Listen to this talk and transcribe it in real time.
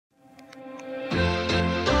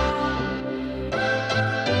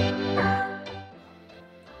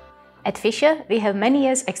At Fischer, we have many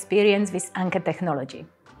years' experience with anchor technology.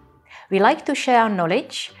 We like to share our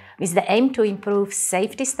knowledge with the aim to improve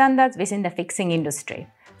safety standards within the fixing industry,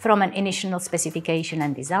 from an initial specification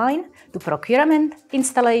and design to procurement,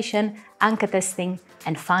 installation, anchor testing,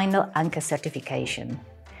 and final anchor certification.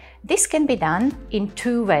 This can be done in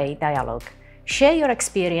two-way dialogue. Share your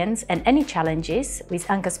experience and any challenges with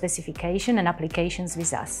anchor specification and applications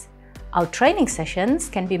with us. Our training sessions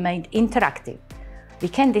can be made interactive. We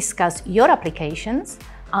can discuss your applications,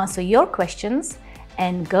 answer your questions,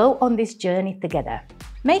 and go on this journey together,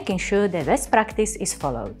 making sure the best practice is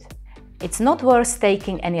followed. It's not worth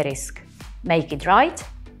taking any risk. Make it right,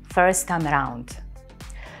 first time around.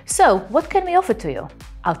 So, what can we offer to you?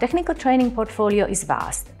 Our technical training portfolio is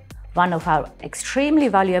vast. One of our extremely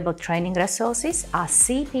valuable training resources are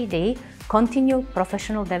CPD Continual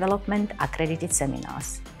Professional Development accredited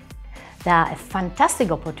seminars. They are a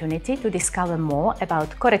fantastic opportunity to discover more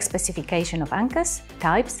about correct specification of anchors,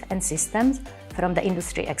 types and systems from the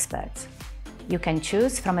industry experts. You can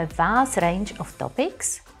choose from a vast range of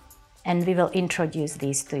topics, and we will introduce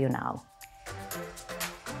these to you now.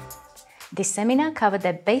 This seminar covers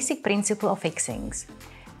the basic principle of fixings.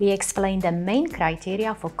 We explain the main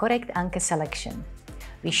criteria for correct anchor selection.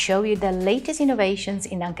 We show you the latest innovations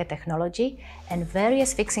in anchor technology and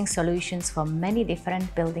various fixing solutions for many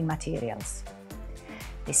different building materials.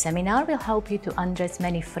 This seminar will help you to address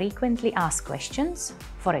many frequently asked questions.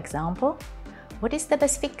 For example, what is the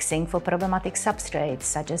best fixing for problematic substrates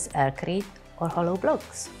such as aircrete or hollow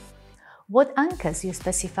blocks? What anchors you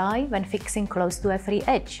specify when fixing close to a free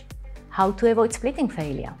edge? How to avoid splitting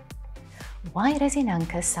failure? Why resin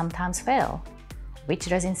anchors sometimes fail? Which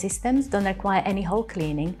resin systems don't require any hole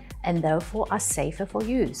cleaning and therefore are safer for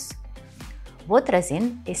use? What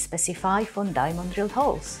resin is specified for diamond drilled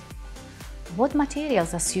holes? What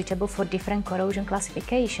materials are suitable for different corrosion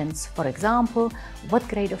classifications? For example, what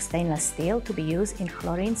grade of stainless steel to be used in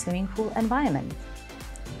chlorine swimming pool environment?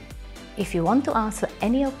 If you want to answer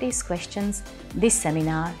any of these questions, this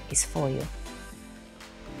seminar is for you.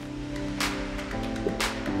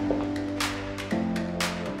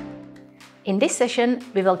 In this session,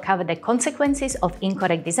 we will cover the consequences of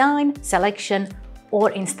incorrect design, selection,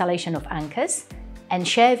 or installation of anchors, and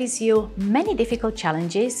share with you many difficult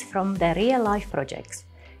challenges from the real-life projects.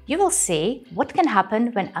 You will see what can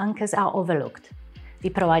happen when anchors are overlooked. We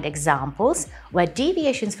provide examples where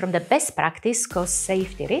deviations from the best practice cause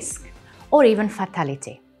safety risk or even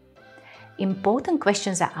fatality. Important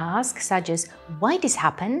questions are asked, such as why this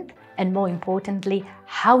happened, and more importantly,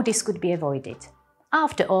 how this could be avoided.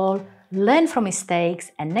 After all, learn from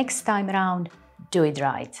mistakes and next time around, do it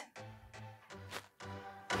right.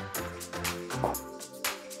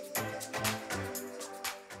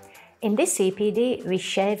 In this CPD, we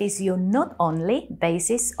share with you not only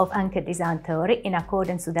basis of anchor design theory in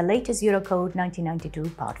accordance with the latest Eurocode 1992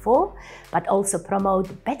 Part 4, but also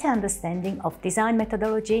promote better understanding of design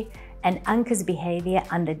methodology and anchors behavior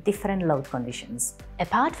under different load conditions.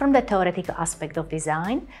 Apart from the theoretical aspect of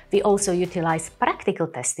design, we also utilize practical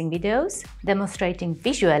testing videos demonstrating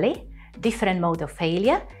visually different modes of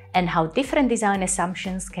failure and how different design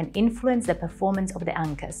assumptions can influence the performance of the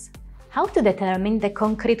anchors. How to determine the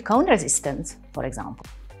concrete cone resistance, for example.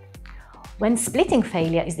 When splitting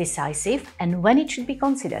failure is decisive and when it should be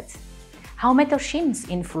considered. How metal shims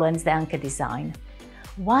influence the anchor design.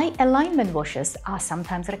 Why alignment washers are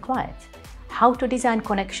sometimes required. How to design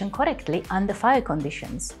connection correctly under fire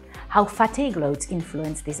conditions. How fatigue loads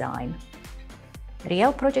influence design.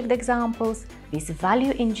 Real project examples with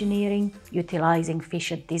value engineering utilizing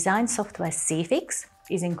Fischer design software CFIX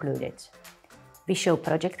is included. We show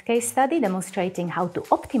project case study demonstrating how to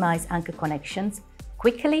optimize anchor connections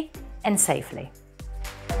quickly and safely.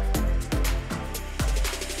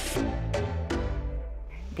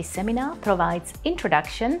 This seminar provides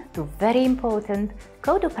introduction to very important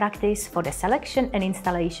code of practice for the selection and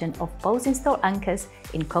installation of post-install anchors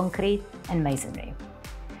in concrete and masonry.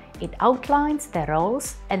 It outlines the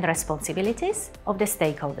roles and responsibilities of the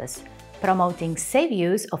stakeholders, promoting safe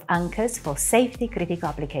use of anchors for safety-critical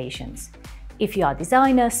applications. If you are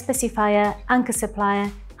designer, specifier, anchor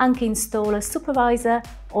supplier, anchor installer, supervisor,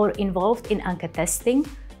 or involved in anchor testing,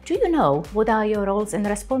 do you know what are your roles and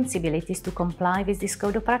responsibilities to comply with this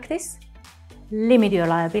code of practice? Limit your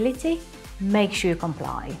liability, make sure you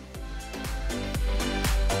comply.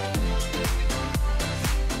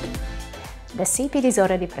 The CPDs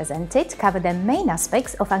already presented cover the main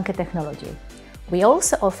aspects of anchor technology. We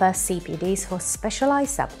also offer CPDs for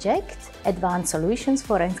specialized subjects, advanced solutions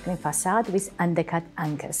for anchoring facade with undercut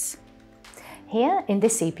anchors. Here in the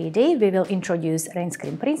CPD, we will introduce rain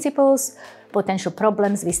screen principles, potential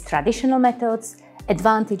problems with traditional methods,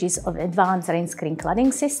 advantages of advanced rain screen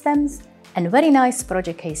cladding systems, and very nice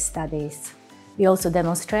project case studies. We also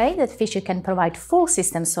demonstrate that Fischer can provide full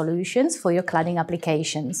system solutions for your cladding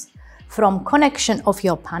applications, from connection of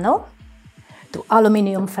your panel to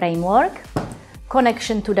aluminium framework,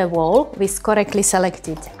 connection to the wall with correctly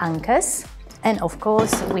selected anchors, and of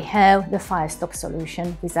course we have the fire stop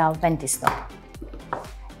solution with our Ventistop.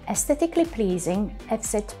 Aesthetically pleasing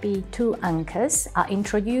FZP2 anchors are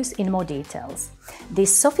introduced in more details.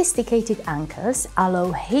 These sophisticated anchors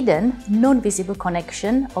allow hidden, non-visible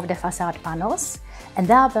connection of the facade panels, and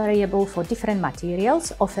they are variable for different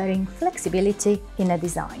materials, offering flexibility in a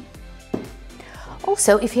design.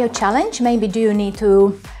 Also, if your challenge, maybe do you need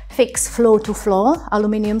to fix floor-to-floor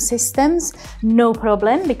aluminium systems? No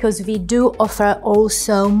problem, because we do offer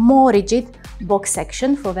also more rigid box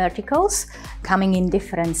section for verticals coming in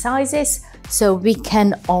different sizes, so we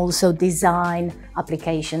can also design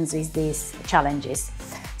applications with these challenges.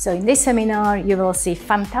 So in this seminar you will see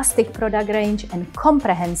fantastic product range and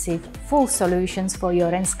comprehensive full solutions for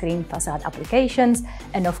your rain screen facade applications,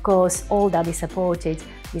 and of course all that is supported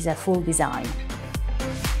with a full design.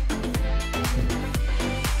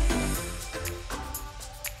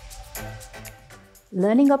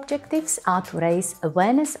 Learning objectives are to raise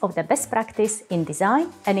awareness of the best practice in design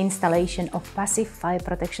and installation of passive fire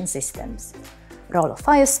protection systems, role of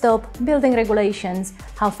fire stop, building regulations,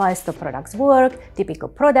 how fire stop products work, typical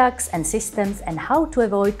products and systems, and how to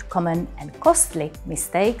avoid common and costly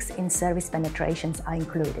mistakes in service penetrations are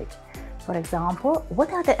included. For example,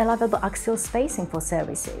 what are the allowable axial spacing for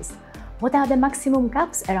services? What are the maximum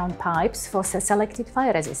gaps around pipes for selected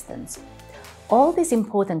fire resistance? All these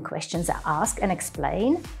important questions are asked and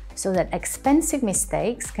explained so that expensive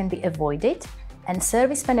mistakes can be avoided and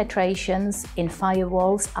service penetrations in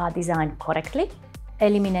firewalls are designed correctly,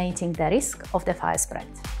 eliminating the risk of the fire spread.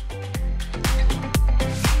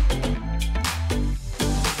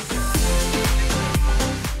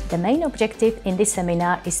 The main objective in this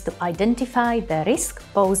seminar is to identify the risk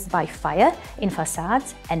posed by fire in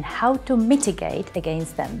facades and how to mitigate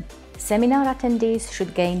against them. Seminar attendees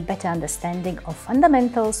should gain better understanding of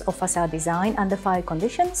fundamentals of facade design under fire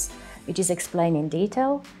conditions, which is explained in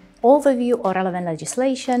detail, overview of relevant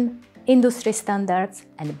legislation, industry standards,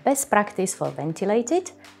 and best practice for ventilated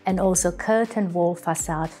and also curtain wall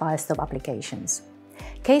facade fire stop applications.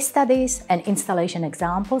 Case studies and installation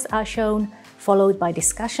examples are shown, followed by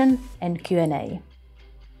discussion and Q&A.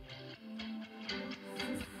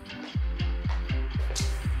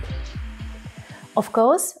 Of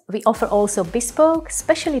course, we offer also bespoke,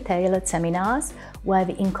 specially tailored seminars where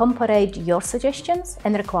we incorporate your suggestions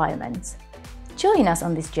and requirements. Join us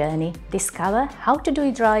on this journey, discover how to do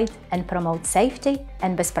it right and promote safety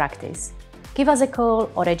and best practice. Give us a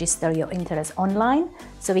call or register your interest online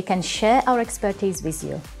so we can share our expertise with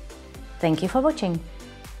you. Thank you for watching.